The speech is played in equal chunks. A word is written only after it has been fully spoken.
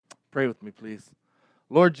Pray with me, please.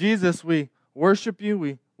 Lord Jesus, we worship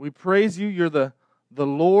you. We praise you. You're the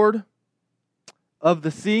Lord of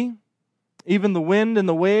the sea. Even the wind and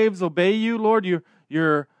the waves obey you, Lord.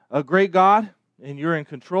 You're a great God, and you're in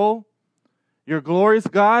control. You're a glorious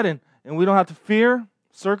God, and we don't have to fear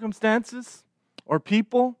circumstances or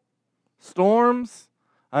people, storms.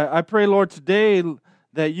 I pray, Lord, today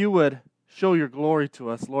that you would show your glory to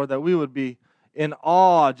us, Lord, that we would be in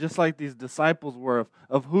awe, just like these disciples were,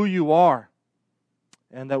 of who you are,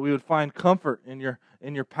 and that we would find comfort in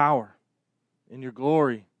your power, in your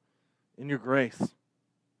glory, in your grace.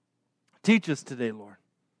 Teach us today, Lord.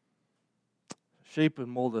 Shape and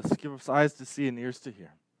mold us. Give us eyes to see and ears to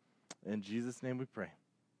hear. In Jesus' name we pray.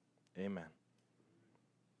 Amen.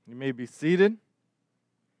 You may be seated.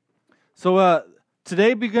 So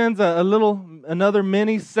today begins another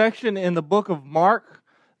mini section in the book of Mark.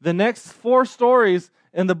 The next 4 stories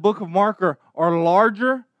in the book of Mark are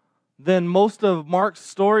larger than most of Mark's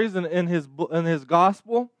stories in his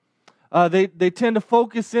gospel. They tend to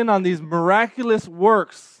focus in on these miraculous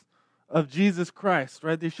works of Jesus Christ,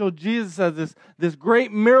 right? They show Jesus as this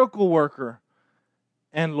great miracle worker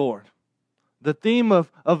and Lord. The theme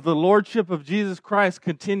of the lordship of Jesus Christ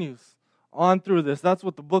continues on through this. That's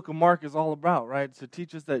what the book of Mark is all about, right? To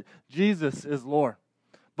teach us that Jesus is Lord.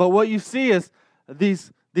 But what you see is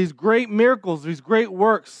these great miracles, these great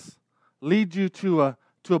works lead you to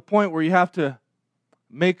a point where you have to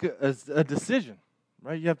make a decision,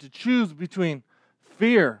 right? You have to choose between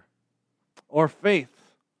fear or faith,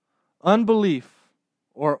 unbelief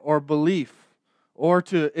or belief, or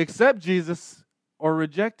to accept Jesus or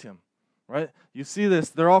reject him, right? You see this.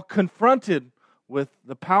 They're all confronted with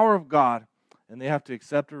the power of God, and they have to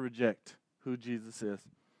accept or reject who Jesus is.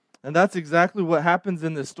 And that's exactly what happens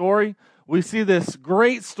in this story. We see this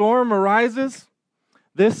great storm arises.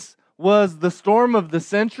 This was the storm of the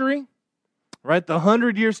century, right? The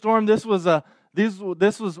 100-year storm. This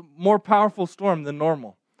was more powerful storm than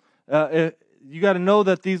normal. You got to know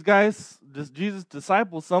that these guys, Jesus'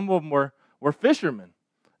 disciples, some of them were fishermen.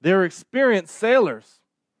 They were experienced sailors,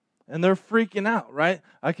 and they're freaking out, right?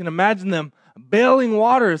 I can imagine them bailing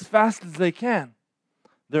water as fast as they can.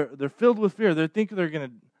 They're filled with fear. They think they're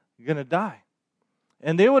gonna die,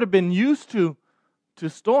 and they would have been used to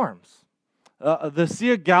storms. The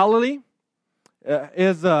Sea of Galilee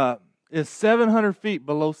is 700 feet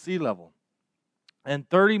below sea level, and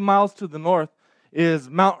 30 miles to the north is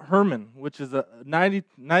Mount Hermon, which is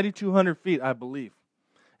 9,200 feet, I believe.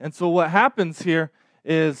 And so what happens here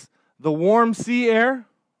is the warm sea air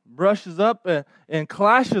brushes up and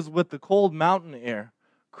clashes with the cold mountain air,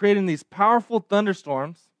 creating these powerful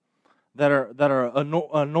thunderstorms that are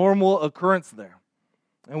a normal occurrence there.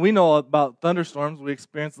 And we know about thunderstorms. We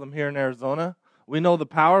experience them here in Arizona. We know the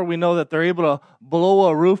power. We know that they're able to blow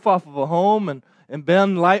a roof off of a home and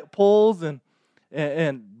bend light poles and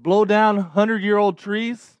blow down 100-year-old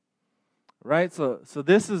trees, right? So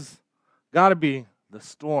this has got to be the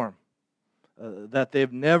storm that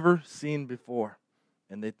they've never seen before,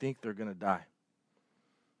 and they think they're going to die.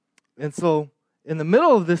 And so in the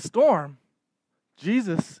middle of this storm,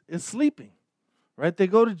 Jesus is sleeping, right? They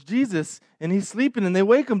go to Jesus, and he's sleeping, and they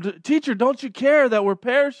wake him. Teacher, don't you care that we're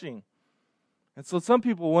perishing? And so some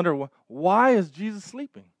people wonder, why is Jesus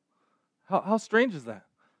sleeping? How strange is that?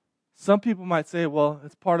 Some people might say, well,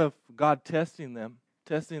 it's part of God testing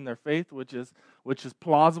their faith, which is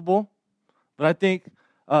plausible. But I think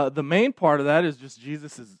the main part of that is just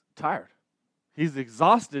Jesus is tired. He's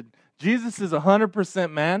exhausted. Jesus is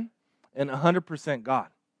 100% man and 100% God.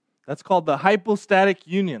 That's called the hypostatic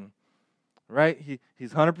union, right?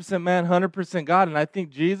 He's 100% man, 100% God. And I think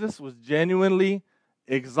Jesus was genuinely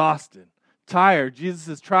exhausted, tired. Jesus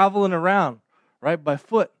is traveling around, right, by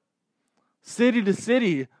foot, city to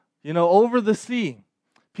city, over the sea.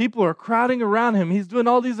 People are crowding around him. He's doing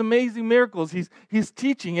all these amazing miracles. He's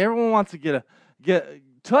teaching. Everyone wants to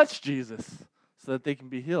touch Jesus so that they can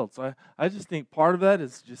be healed. So I just think part of that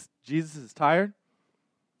is just Jesus is tired,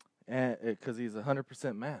 and because he's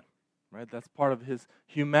 100% man, right? That's part of his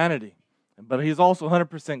humanity. But he's also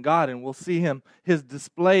 100% God, and we'll see his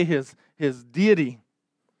display, his deity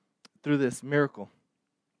through this miracle.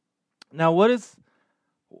 Now,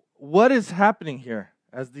 what is happening here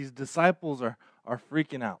as these disciples are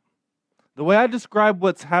freaking out? The way I describe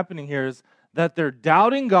what's happening here is that they're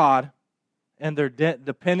doubting God and they're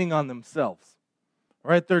depending on themselves,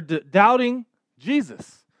 right? They're doubting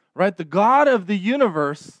Jesus, right? The God of the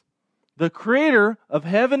universe, the creator of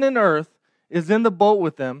heaven and earth, is in the boat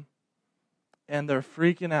with them, and they're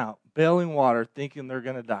freaking out, bailing water, thinking they're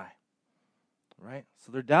going to die, right?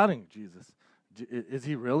 So they're doubting Jesus. Is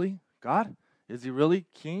he really God? Is he really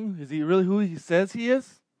king? Is he really who he says he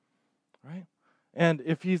is? Right? And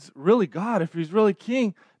if he's really God, if he's really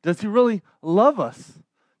king, does he really love us?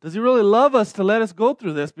 Does he really love us to let us go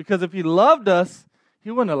through this? Because if he loved us,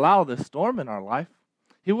 he wouldn't allow this storm in our life.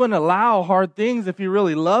 He wouldn't allow hard things if he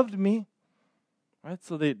really loved me. Right?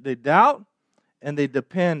 So they doubt and they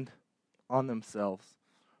depend on themselves.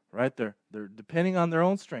 Right? They're depending on their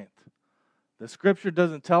own strength. The scripture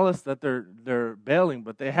doesn't tell us that they're bailing,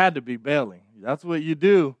 but they had to be bailing. That's what you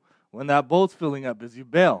do when that boat's filling up, is you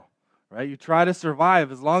bail. Right? You try to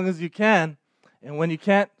survive as long as you can, and when you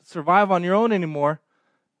can't survive on your own anymore,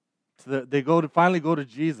 they finally go to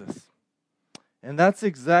Jesus. And that's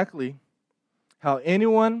exactly how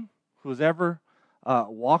anyone who's ever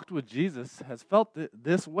walked with Jesus has felt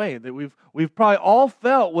this way. That we've probably all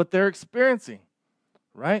felt what they're experiencing,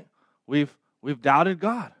 right? We've doubted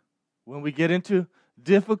God when we get into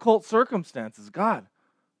difficult circumstances. God,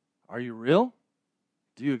 are you real?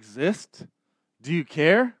 Do you exist? Do you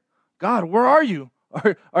care? God, where are you?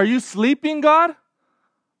 Are you sleeping, God?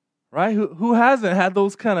 Right? Who hasn't had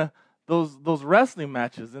those kind of those wrestling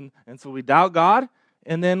matches? And so we doubt God,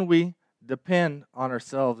 and then we depend on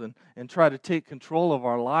ourselves and try to take control of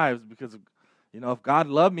our lives because, if God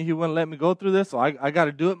loved me, he wouldn't let me go through this, so I got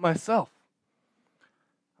to do it myself.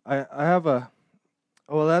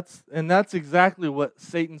 That's exactly what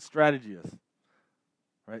Satan's strategy is.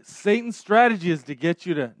 Right? Satan's strategy is to get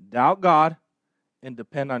you to doubt God and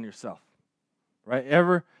depend on yourself. Right?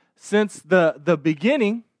 Ever since the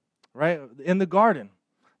beginning, right, in the garden,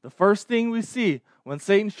 the first thing we see when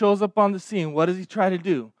Satan shows up on the scene, what does he try to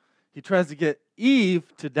do? He tries to get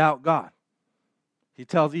Eve to doubt God. He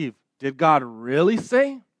tells Eve, did God really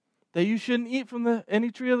say that you shouldn't eat from any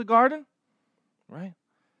tree of the garden? Right?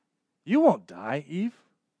 You won't die, Eve.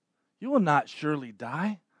 You will not surely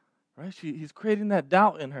die. Right? He's creating that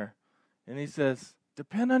doubt in her. And he says,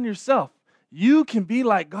 depend on yourself. You can be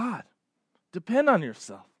like God. Depend on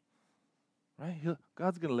yourself. Right?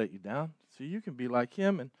 God's going to let you down so you can be like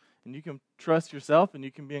him and you can trust yourself and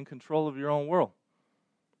you can be in control of your own world.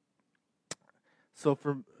 So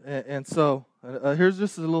here's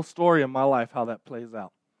just a little story in my life how that plays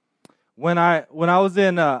out. When I was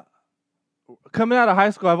coming out of high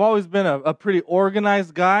school, I've always been a pretty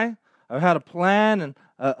organized guy. I've had a plan and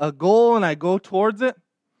a goal, and I go towards it.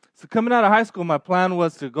 So coming out of high school, my plan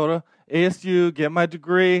was to go to ASU, get my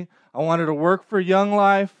degree. I wanted to work for Young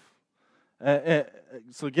Life,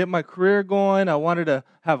 so get my career going. I wanted to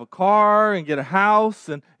have a car and get a house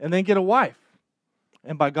and then get a wife.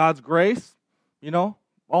 And by God's grace,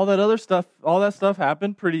 all that stuff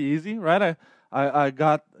happened pretty easy, right? I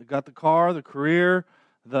got the car, the career,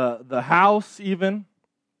 the house even.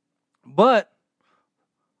 But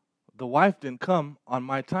the wife didn't come on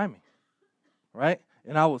my timing, right?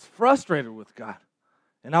 And I was frustrated with God.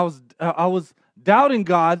 And I was doubting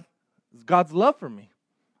God's love for me.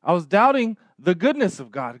 I was doubting the goodness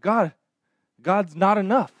of God. God's not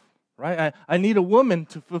enough, right? I need a woman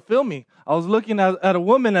to fulfill me. I was looking at a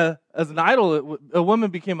woman as an idol. A woman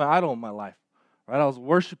became an idol in my life, right? I was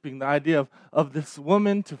worshiping the idea of this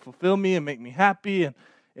woman to fulfill me and make me happy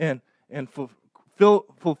and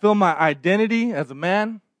fulfill my identity as a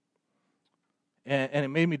man. And it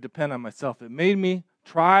made me depend on myself. It made me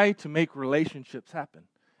try to make relationships happen.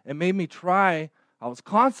 It made me I was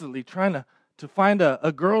constantly trying to find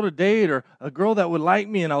a girl to date or a girl that would like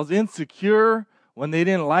me, and I was insecure when they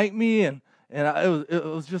didn't like me, and it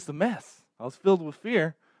was just a mess. I was filled with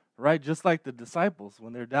fear, right? Just like the disciples.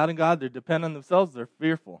 When they're doubting God, they're depending on themselves, they're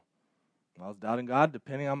fearful. When I was doubting God,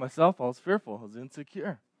 depending on myself, I was fearful. I was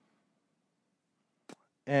insecure.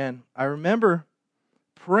 And I remember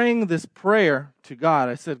praying this prayer to God.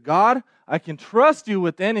 I said, God, I can trust you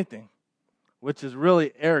with anything, which is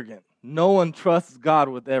really arrogant. No one trusts God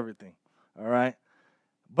with everything, all right?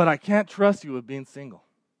 But I can't trust you with being single.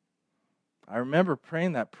 I remember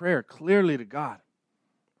praying that prayer clearly to God,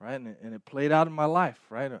 right? And it played out in my life,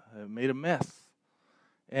 right? It made a mess.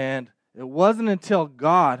 And it wasn't until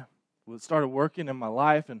God started working in my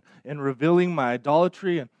life and revealing my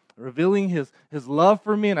idolatry and revealing his love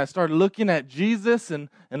for me, and I started looking at Jesus and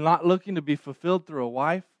not looking to be fulfilled through a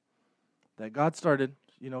wife, that God started,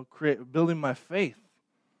 building my faith.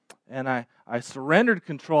 And I surrendered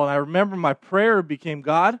control. And I remember my prayer became,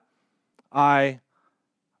 God,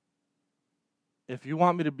 if you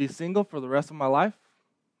want me to be single for the rest of my life,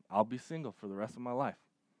 I'll be single for the rest of my life.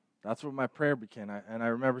 That's what my prayer became. And I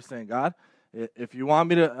remember saying, God, if you want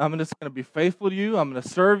me to, I'm just going to be faithful to you. I'm going to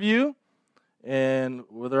serve you. And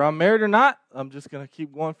whether I'm married or not, I'm just going to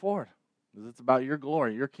keep going forward. Because it's about your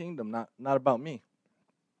glory, your kingdom, not about me.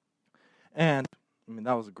 And,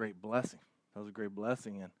 that was a great blessing. That was a great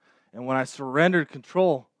blessing. And when I surrendered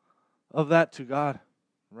control of that to God,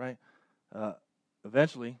 right,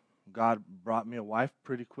 eventually God brought me a wife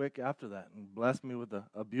pretty quick after that and blessed me with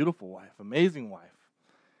a beautiful wife, amazing wife.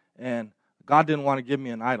 And God didn't want to give me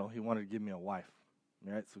an idol. He wanted to give me a wife,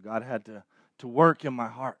 right? So God had to work in my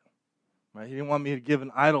heart, right? He didn't want me to give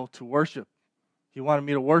an idol to worship. He wanted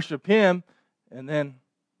me to worship Him, and then,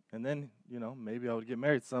 maybe I would get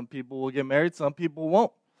married. Some people will get married, some people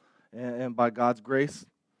won't. And by God's grace,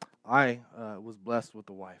 I was blessed with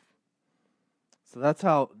a wife. So that's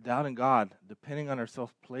how doubting God, depending on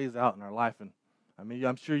ourselves, plays out in our life. And I mean,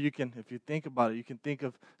 I'm sure you can, if you think about it, you can think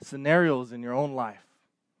of scenarios in your own life,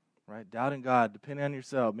 right? Doubting God, depending on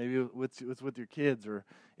yourself. Maybe it's with your kids or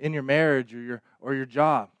in your marriage or your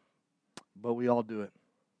job. But we all do it.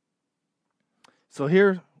 So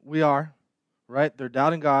here we are, right? They're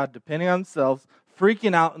doubting God, depending on themselves,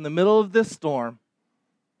 freaking out in the middle of this storm.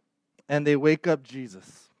 And they wake up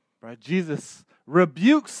Jesus, right? Jesus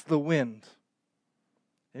rebukes the wind.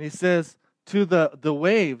 And He says to the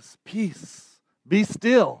waves, peace, be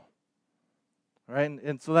still. Right?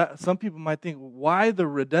 And so that some people might think, why the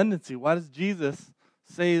redundancy? Why does Jesus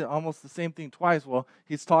say almost the same thing twice? Well,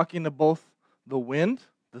 He's talking to both the wind,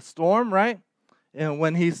 the storm, right? And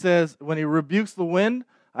when He rebukes the wind,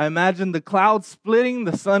 I imagine the clouds splitting,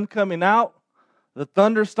 the sun coming out, the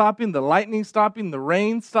thunder stopping, the lightning stopping, the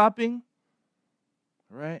rain stopping,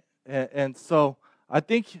 right? And so I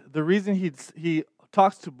think the reason he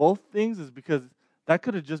talks to both things is because that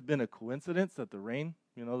could have just been a coincidence that the rain,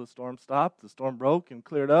 the storm stopped, the storm broke and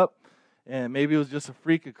cleared up, and maybe it was just a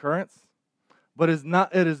freak occurrence. But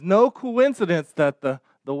it is no coincidence that the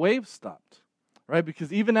waves stopped, right?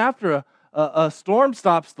 Because even after a storm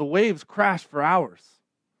stops, the waves crash for hours.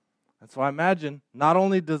 And so I imagine not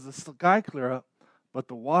only does the sky clear up, but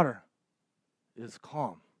the water is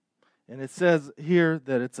calm. And it says here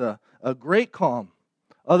that it's a great calm.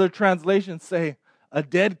 Other translations say a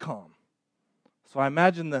dead calm. So I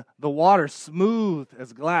imagine the water smooth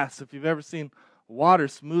as glass. If you've ever seen water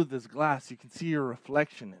smooth as glass, you can see your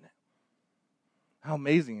reflection in it. How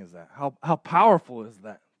amazing is that? How powerful is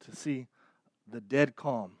that to see the dead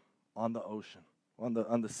calm on the ocean,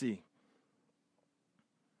 on the sea?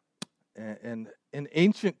 And in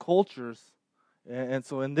ancient cultures, and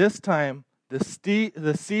so in this time,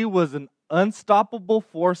 the sea was an unstoppable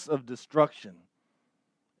force of destruction,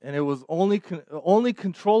 and it was only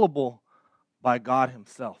controllable by God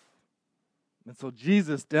Himself. And so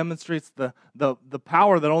Jesus demonstrates the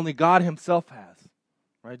power that only God Himself has.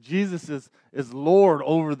 Right? Jesus is Lord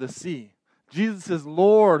over the sea. Jesus is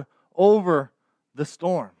Lord over the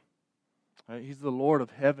storm. Right? He's the Lord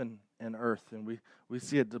of heaven and earth, and we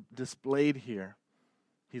see it displayed here.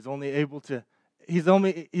 He's able to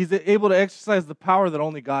exercise the power that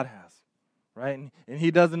only God has, right? And He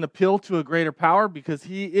doesn't appeal to a greater power because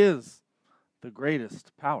He is the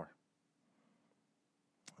greatest power.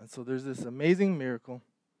 And so there's this amazing miracle,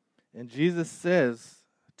 and Jesus says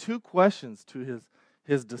two questions to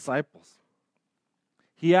His disciples.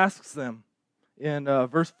 He asks them in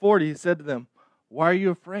verse 40. He said to them, "Why are you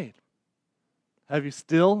afraid? Have you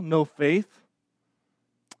still no faith?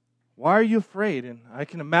 Why are you afraid?" And I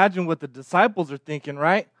can imagine what the disciples are thinking,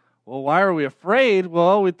 right? Well, why are we afraid?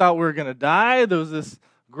 Well, we thought we were going to die. There was this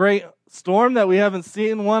great storm that we haven't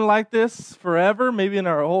seen one like this forever, maybe in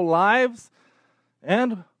our whole lives.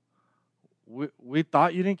 And we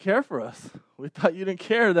thought you didn't care for us. We thought you didn't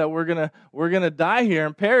care that we're gonna die here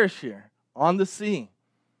and perish here on the sea.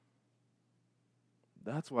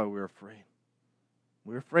 That's why we're afraid.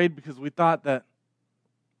 We're afraid because we thought that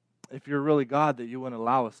if you're really God, that you wouldn't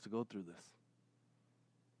allow us to go through this.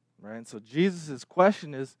 Right? And so Jesus'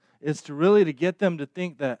 question is to get them to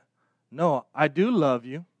think that, no, I do love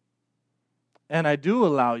you, and I do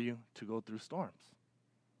allow you to go through storms.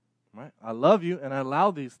 Right? I love you, and I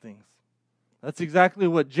allow these things. That's exactly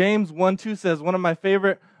what James 1:2 says, one of my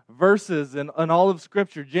favorite verses in all of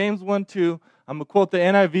Scripture. James 1:2, I'm going to quote the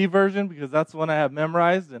NIV version because that's the one I have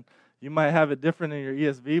memorized, and you might have it different in your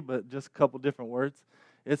ESV, but just a couple different words.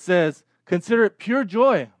 It says, "Consider it pure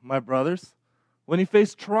joy, my brothers, when you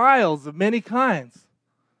face trials of many kinds,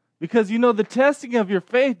 because the testing of your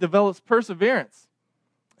faith develops perseverance,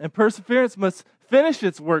 and perseverance must finish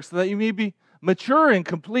its work so that you may be mature and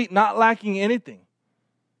complete, not lacking anything."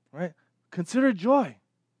 Right? Consider joy.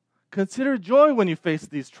 Consider joy when you face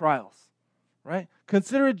these trials. Right?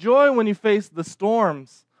 Consider joy when you face the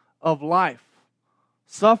storms of life,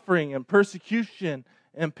 suffering and persecution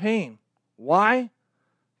and pain. Why?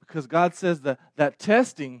 Because God says that the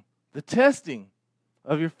testing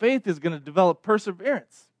of your faith is going to develop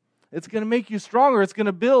perseverance. It's going to make you stronger. It's going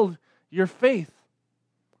to build your faith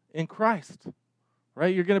in Christ.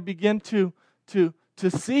 Right? You're going to begin to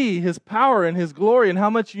see His power and His glory and how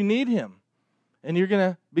much you need Him. And you're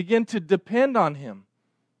going to begin to depend on Him.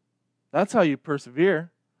 That's how you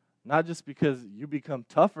persevere. Not just because you become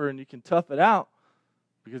tougher and you can tough it out,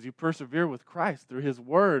 because you persevere with Christ through His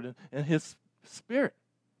Word and His Spirit.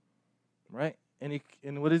 Right?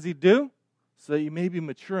 And what does He do? So that you may be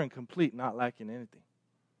mature and complete, not lacking anything.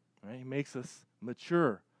 Right? He makes us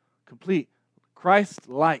mature, complete,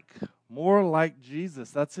 Christ-like, more like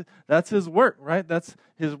Jesus. That's His work, right? That's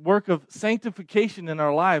His work of sanctification in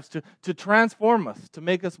our lives to transform us, to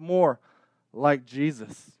make us more like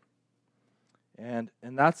Jesus. And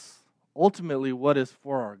that's ultimately what is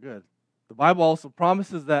for our good. The Bible also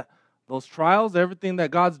promises that those trials, everything that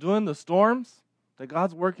God's doing, the storms, that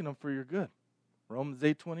God's working them for your good. Romans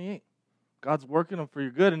 8:28. God's working them for your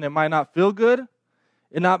good, and it might not feel good.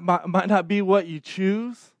 It might not be what you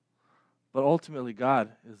choose, but ultimately God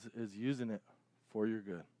is using it for your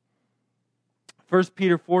good. 1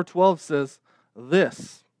 Peter 4:12 says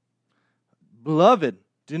this, "Beloved,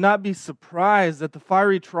 do not be surprised at the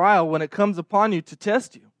fiery trial when it comes upon you to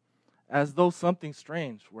test you, as though something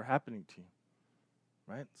strange were happening to you."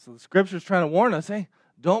 Right? So the Scripture is trying to warn us, hey,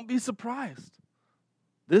 don't be surprised.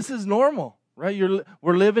 This is normal, right?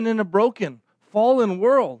 We're living in a broken, fallen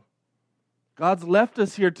world. God's left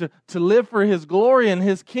us here to live for His glory and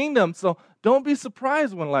His kingdom, so don't be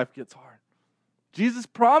surprised when life gets hard. Jesus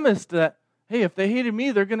promised that, hey, if they hated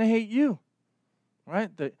me, they're going to hate you,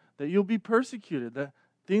 right? That you'll be persecuted, that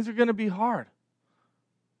things are going to be hard,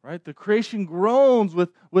 right? The creation groans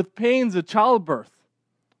with pains of childbirth,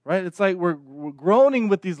 right? It's like we're groaning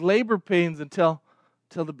with these labor pains until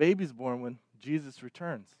the baby's born when Jesus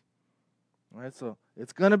returns, right? So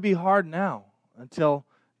it's going to be hard now until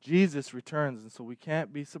Jesus returns, and so we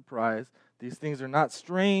can't be surprised. These things are not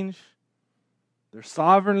strange. They're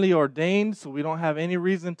sovereignly ordained, so we don't have any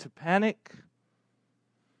reason to panic.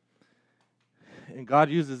 And God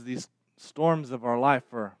uses these storms of our life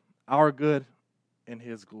for our good and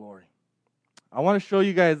His glory. I want to show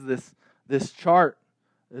you guys this chart.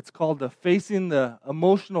 It's called the Facing the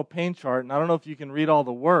Emotional Pain chart, and I don't know if you can read all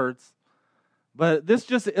the words, but this is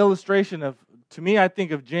just an illustration of, to me, I think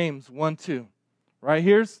of James 1:2. Right,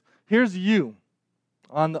 here's you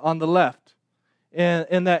on the left.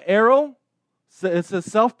 And that arrow, it says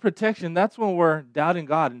self-protection. That's when we're doubting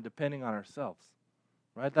God and depending on ourselves.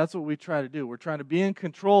 Right? That's what we try to do. We're trying to be in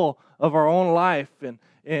control of our own life and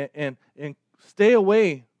stay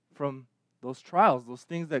away from those trials, those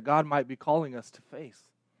things that God might be calling us to face.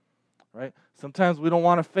 Right? Sometimes we don't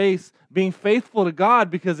want to face being faithful to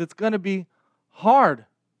God because it's going to be hard.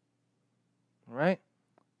 Right?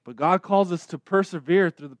 But God calls us to persevere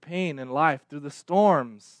through the pain in life, through the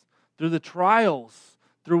storms, through the trials,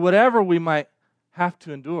 through whatever we might have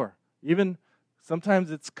to endure. Even sometimes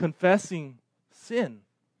it's confessing sin,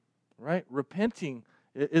 right? Repenting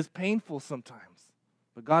is painful sometimes.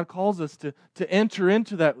 But God calls us to enter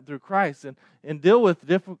into that through Christ and deal with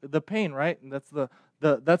the pain, right? And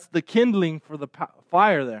that's the kindling for the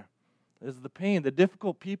fire there, is the pain, the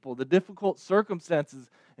difficult people, the difficult circumstances.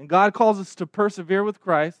 And God calls us to persevere with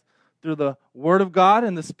Christ through the Word of God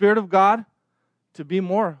and the Spirit of God to be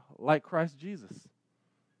more like Christ Jesus.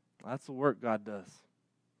 That's the work God does.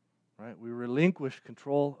 Right? We relinquish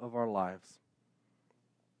control of our lives.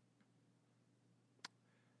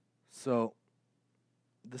 So,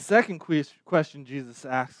 the second question Jesus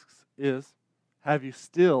asks is, have you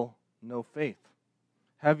still no faith?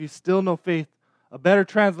 Have you still no faith? A better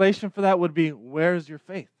translation for that would be, where is your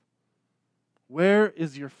faith? Where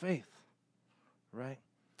is your faith? Right?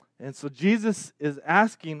 And so Jesus is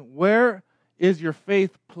asking, where is your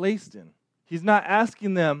faith placed in? He's not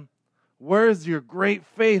asking them, where is your great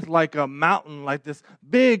faith like a mountain, like this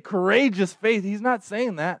big, courageous faith? He's not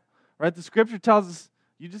saying that. Right? The Scripture tells us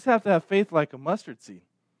you just have to have faith like a mustard seed.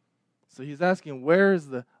 So He's asking,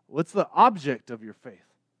 what's the object of your faith?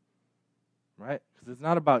 Right? Because it's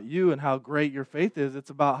not about you and how great your faith is. It's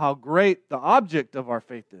about how great the object of our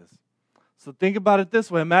faith is. So think about it this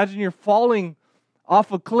way. Imagine you're falling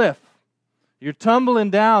off a cliff. You're tumbling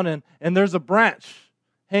down and there's a branch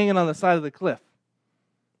hanging on the side of the cliff.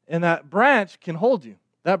 And that branch can hold you.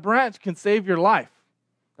 That branch can save your life.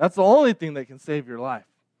 That's the only thing that can save your life.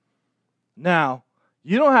 Now,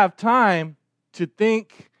 you don't have time to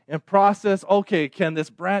think and process, okay, can this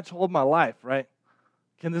branch hold my life, right?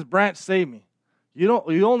 Can this branch save me? You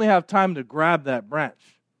only have time to grab that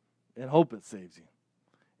branch and hope it saves you.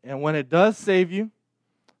 And when it does save you,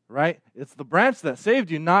 right, it's the branch that saved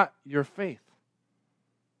you, not your faith.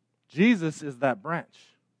 Jesus is that branch.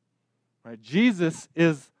 Right? Jesus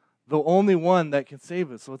is the only one that can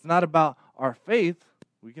save us. So it's not about our faith.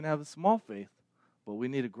 We can have a small faith, but we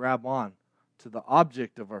need to grab on to the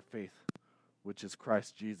object of our faith, which is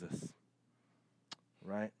Christ Jesus.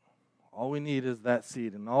 Right? All we need is that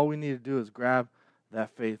seed, and all we need to do is grab that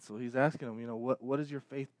faith. So he's asking them, what is your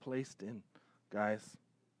faith placed in, guys?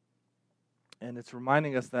 And it's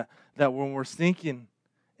reminding us that when we're sinking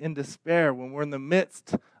in despair, when we're in the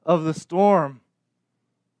midst of the storm,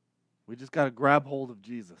 we just got to grab hold of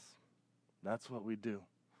Jesus. That's what we do.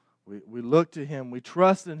 We look to him. We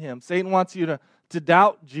trust in him. Satan wants you to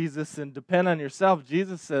doubt Jesus and depend on yourself.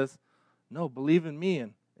 Jesus says, no, believe in me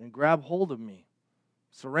and grab hold of me.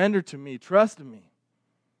 Surrender to me. Trust in me.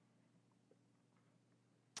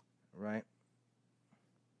 Right?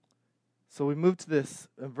 So we move to this.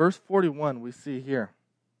 In verse 41, we see here.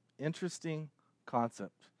 Interesting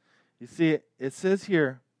concept. You see, it says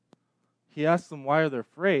here, he asks them why are they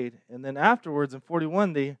afraid, and then afterwards in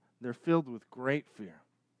 41, they're filled with great fear.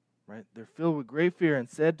 Right? They're filled with great fear and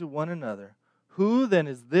said to one another, who then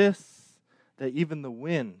is this that even the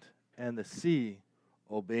wind and the sea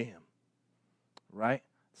obey him? Right?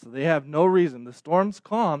 So they have no reason. The storm's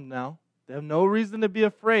calmed now. They have no reason to be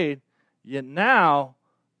afraid, yet now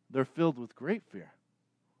they're filled with great fear.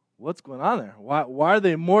 What's going on there? Why are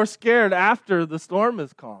they more scared after the storm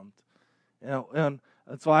is calmed? And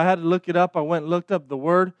so I had to look it up. I went and looked up the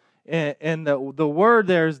word, and the word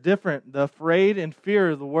there is different. The afraid and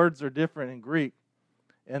fear, the words are different in Greek.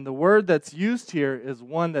 And the word that's used here is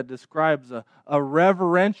one that describes a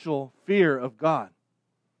reverential fear of God.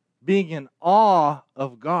 Being in awe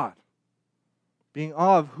of God. Being in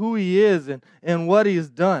awe of who he is and what he has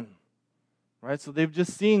done. Right? So they've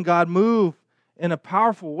just seen God move in a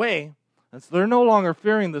powerful way. And so they're no longer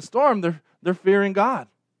fearing the storm, they're fearing God.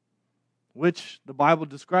 Which the Bible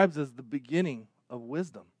describes as the beginning of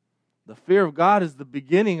wisdom. The fear of God is the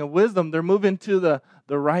beginning of wisdom. They're moving to the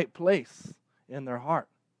right place in their heart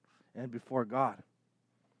and before God.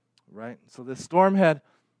 Right? So this storm had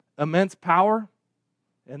immense power,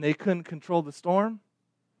 and they couldn't control the storm.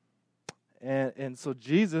 And so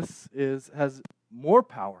Jesus has more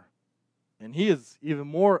power, and he is even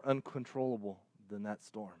more uncontrollable than that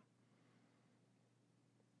storm.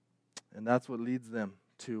 And that's what leads them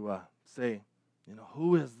to say,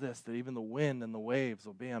 who is this that even the wind and the waves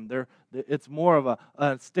obey him? It's more of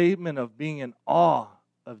a statement of being in awe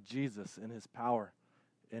of Jesus and his power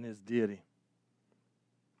and his deity.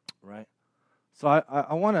 Right? So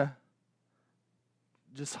I want to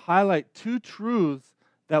just highlight two truths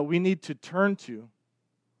that we need to turn to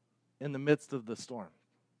in the midst of the storm.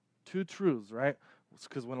 Two truths, right?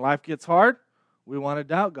 Because when life gets hard, we want to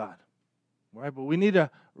doubt God. Right? But we need to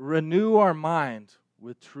renew our mind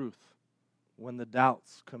with truth when the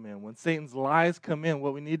doubts come in. When Satan's lies come in,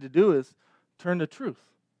 what we need to do is turn to truth.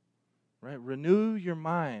 Right? Renew your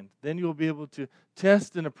mind. Then you'll be able to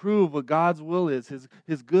test and approve what God's will is,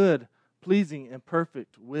 his good, pleasing, and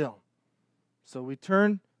perfect will. So we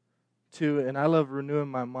turn to, and I love renewing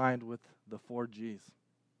my mind with the 4 G's.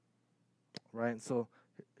 Right? So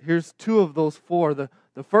here's 2 of those 4. The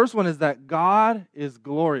first one is that God is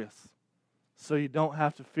glorious, so you don't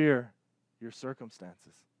have to fear your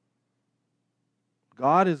circumstances.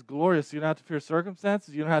 God is glorious. You don't have to fear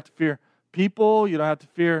circumstances. You don't have to fear people. You don't have to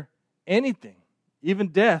fear anything, even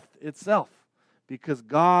death itself, because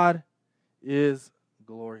God is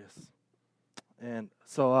glorious. And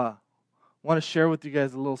so I want to share with you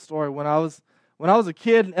guys a little story. When I was a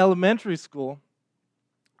kid in elementary school,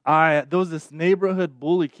 there was this neighborhood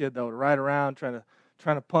bully kid that would ride around trying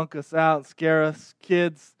to punk us out and scare us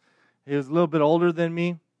kids. He was a little bit older than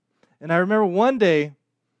me. And I remember one day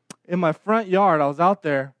in my front yard, I was out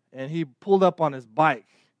there, and he pulled up on his bike.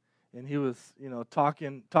 And he was,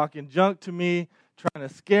 talking junk to me, trying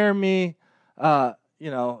to scare me, trying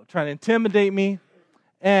to intimidate me.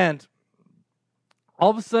 And all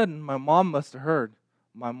of a sudden, my mom must have heard.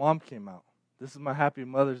 My mom came out. This is my happy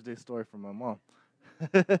Mother's Day story from my mom.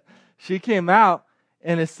 She came out,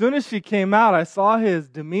 and as soon as she came out, I saw his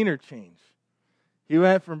demeanor change. He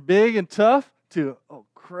went from big and tough to, oh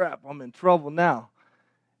crap, I'm in trouble now.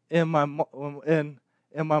 And my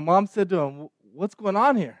mom said to him, what's going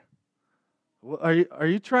on here? Are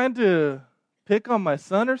you trying to pick on my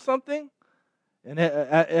son or something? And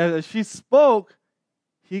as she spoke,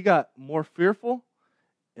 he got more fearful,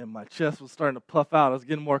 and my chest was starting to puff out. I was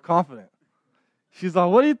getting more confident. She's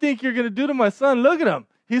like, what do you think you're going to do to my son? Look at him.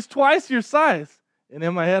 He's twice your size. And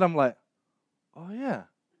in my head, I'm like, oh, yeah,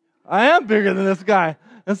 I am bigger than this guy.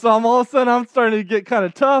 And so all of a sudden, I'm starting to get kind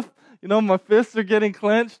of tough. My fists are getting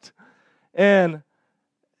clenched. And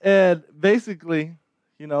basically,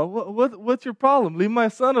 What's your problem? Leave my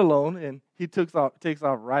son alone. And he takes off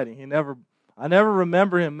riding. I never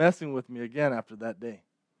remember him messing with me again after that day,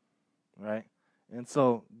 right? And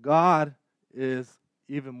so God is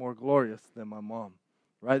even more glorious than my mom,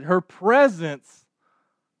 right? Her presence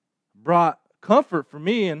brought comfort for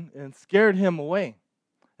me and scared him away.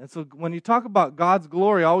 And so when you talk about God's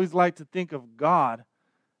glory, I always like to think of God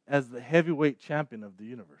as the heavyweight champion of the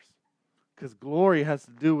universe, because glory has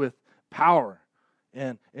to do with power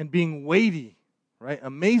and being weighty, right?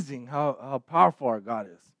 Amazing how powerful our God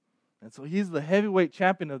is. And so he's the heavyweight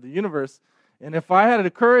champion of the universe. And if I had the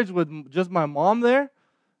courage with just my mom there,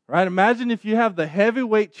 right? Imagine if you have the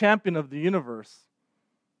heavyweight champion of the universe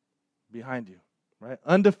behind you, right?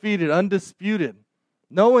 Undefeated, undisputed.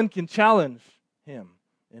 No one can challenge him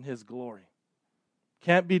in his glory.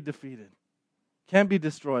 Can't be defeated. Can't be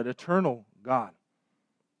destroyed. Eternal God.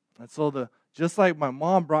 And so just like my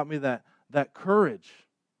mom brought me that courage,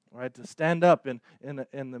 right, to stand up in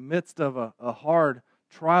the midst of a hard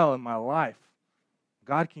trial in my life,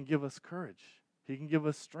 God can give us courage. He can give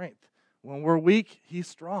us strength. When we're weak, He's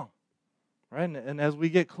strong, right? And as we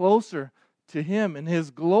get closer to Him and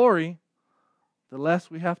His glory, the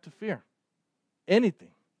less we have to fear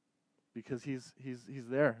anything, because He's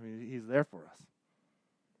there. He's there for us.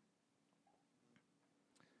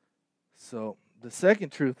 So the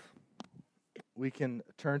second truth we can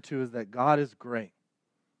turn to is that God is great,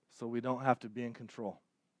 so we don't have to be in control.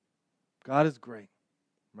 God is great,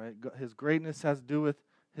 right? His greatness has to do with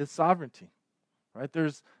His sovereignty, right?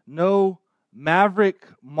 There's no maverick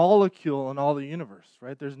molecule in all the universe,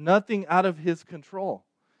 right? There's nothing out of His control.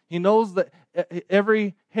 He knows that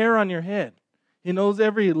every hair on your head. He knows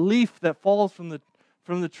every leaf that falls from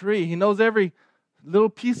the tree. He knows every little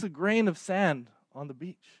piece of grain of sand on the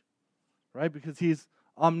beach, right? Because He's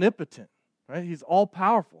omnipotent, right? He's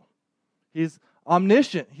all-powerful. He's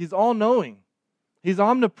omniscient. He's all-knowing. He's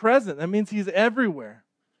omnipresent. That means He's everywhere.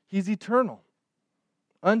 He's eternal,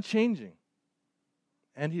 unchanging,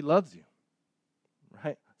 and He loves you,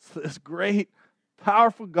 right? So this great,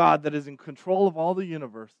 powerful God that is in control of all the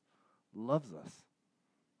universe loves us,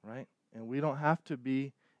 right? And we don't have to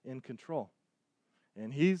be in control.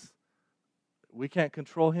 And we can't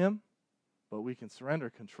control Him, but we can surrender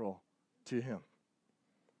control to Him,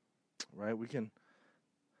 right? We can,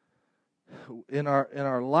 in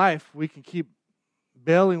our life, we can keep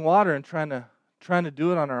bailing water and trying to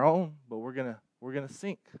do it on our own, but we're gonna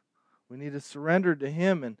sink. We need to surrender to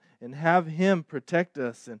Him and have Him protect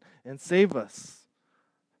us and save us.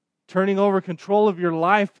 Turning over control of your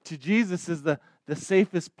life to Jesus is the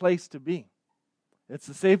safest place to be. It's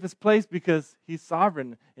the safest place because He's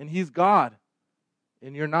sovereign and He's God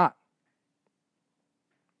and you're not.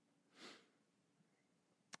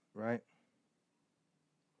 Right?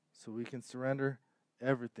 So we can surrender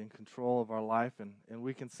everything, control of our life, and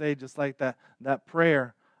we can say just like that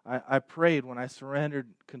prayer I prayed when I surrendered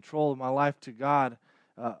control of my life to God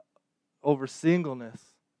over singleness.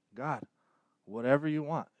 God, whatever you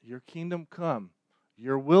want, your kingdom come,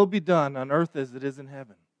 your will be done on earth as it is in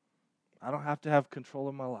heaven. I don't have to have control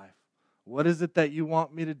of my life. What is it that you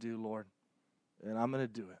want me to do, Lord? And I'm going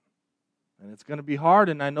to do it. And it's going to be hard,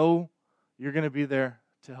 and I know you're going to be there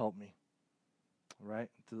to help me, right?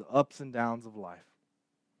 To the ups and downs of life.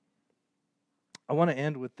 I want to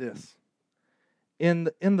end with this. In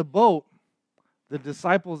the boat, the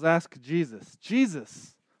disciples ask Jesus,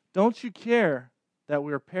 Jesus, don't you care that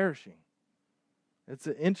we're perishing? It's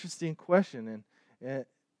an interesting question,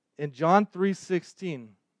 and John 3:16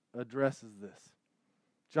 addresses this.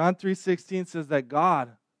 John 3:16 says that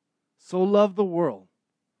God so loved the world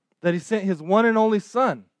that He sent His one and only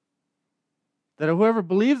Son, that whoever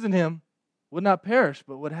believes in Him would not perish,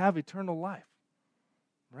 but would have eternal life.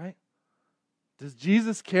 Right? Does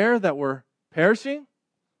Jesus care that we're perishing?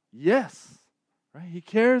 Yes. Right? He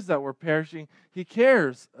cares that we're perishing. He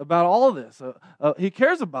cares about all this. He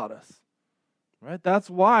cares about us. Right? That's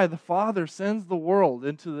why the Father sends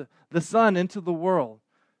the Son into the world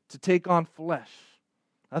to take on flesh.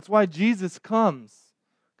 That's why Jesus comes,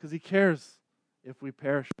 because He cares if we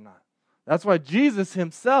perish or not. That's why Jesus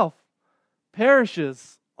Himself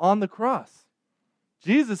perishes on the cross.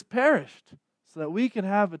 Jesus perished so that we could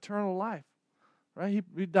have eternal life. Right?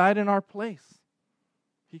 He died in our place.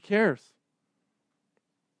 He cares.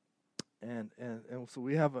 And so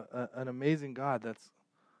we have an amazing God that's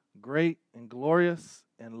great and glorious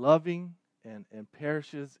and loving and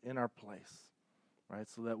perishes in our place. Right?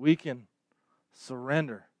 So that we can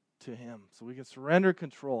surrender to Him. So we can surrender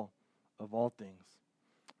control of all things.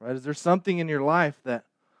 Right? Is there something in your life that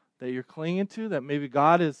you're clinging to, that maybe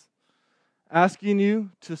God is asking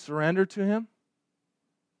you to surrender to Him?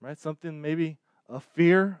 right? Something maybe a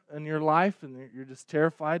fear in your life, and you're just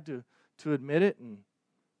terrified to admit it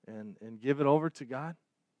and give it over to God,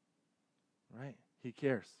 right? He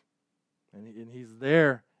cares, and He's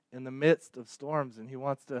there in the midst of storms, and He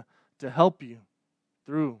wants to help you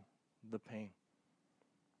through the pain.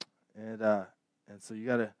 And so you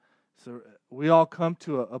gotta. So we all come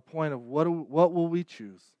to a point of what will we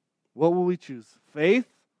choose? What will we choose? Faith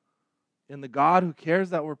in the God who cares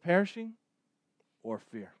that we're perishing, or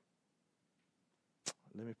fear?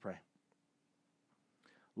 Let me pray.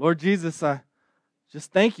 Lord Jesus, I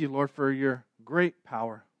just thank you, Lord, for your great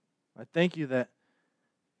power. I thank you that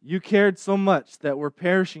you cared so much that we're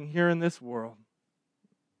perishing here in this world,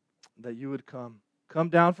 that you would come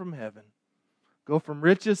down from heaven, go from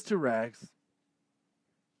riches to rags,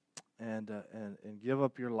 and give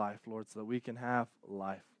up your life, Lord, so that we can have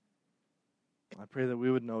life. I pray that we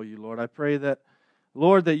would know you, Lord. I pray that,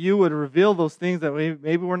 Lord, that you would reveal those things that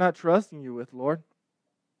maybe we're not trusting you with, Lord.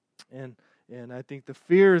 And I think the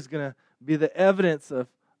fear is going to be the evidence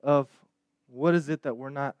of what is it that we're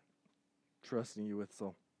not trusting you with.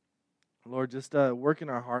 So, Lord, just work in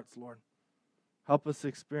our hearts, Lord. Help us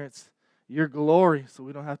experience your glory so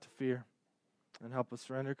we don't have to fear. And help us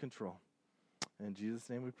surrender control. In Jesus'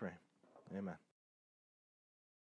 name we pray. Amen.